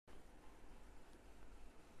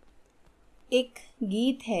एक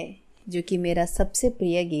गीत है जो कि मेरा सबसे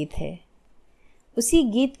प्रिय गीत है। उसी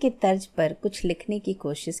गीत के तर्ज पर कुछ लिखने की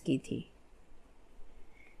कोशिश की थी।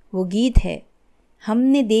 वो गीत है,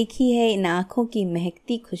 हमने देखी है इन आँखों की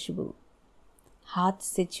महकती खुशबू, हाथ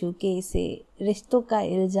से छू के इसे रिश्तों का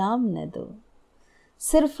इल्ज़ाम न दो,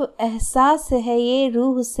 सिर्फ एहसास है ये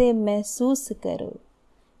रूह से महसूस करो,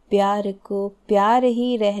 प्यार को प्यार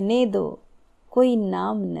ही रहने दो, कोई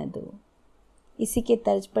नाम न दो। इसी के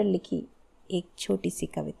तर्ज पर लिखी एक छोटी सी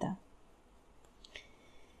कविता।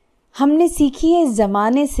 हमने सीखी है इस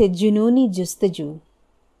ज़माने से जुनूनी जुस्तजू,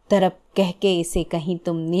 तरफ कह के इसे कहीं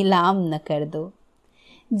तुम नीलाम न कर दो।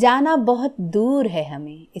 जाना बहुत दूर है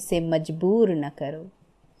हमें, इसे मजबूर न करो।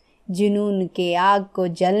 जुनून के आग को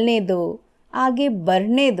जलने दो, आगे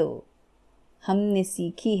बढ़ने दो। हमने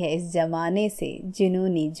सीखी है इस ज़माने से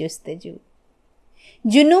जुनूनी जुस्तजू।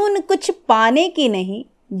 जुनून कुछ पाने की नहीं,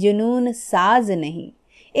 जुनून साज नहीं,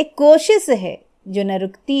 एक कोशिश है जो न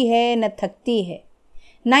रुकती है न थकती है,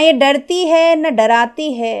 ना ये डरती है न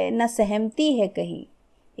डराती है, न सहमती है कहीं।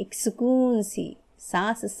 एक सुकून सी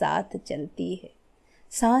सांस साथ चलती है,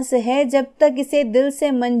 सांस है जब तक इसे दिल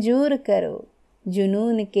से मंजूर करो।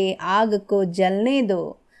 जुनून के आग को जलने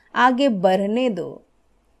दो, आगे बढ़ने दो।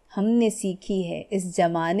 हमने सीखी है इस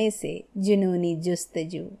जमाने से जुनूनी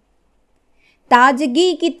जुस्तजू।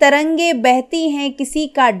 ताजगी की तरंगे बहती हैं, किसी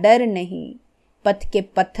का डर नहीं, पथ के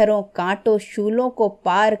पत्थरों कांटों शूलों को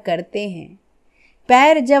पार करते हैं।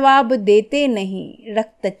 पैर जवाब देते नहीं,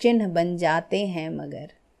 रक्त चिन्ह बन जाते हैं, मगर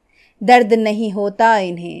दर्द नहीं होता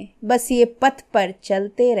इन्हें, बस ये पथ पर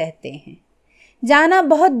चलते रहते हैं। जाना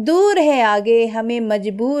बहुत दूर है आगे, हमें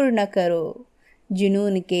मजबूर न करो।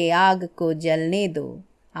 जुनून के आग को जलने दो,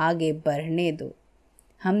 आगे बढ़ने दो।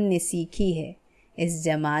 हमने सीखी है इस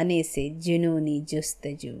ज़माने से जुनूनी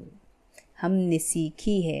जुस्तजू। हमने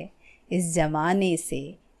सीखी है इस ज़माने से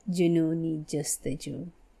जुनूनी जुस्तजू।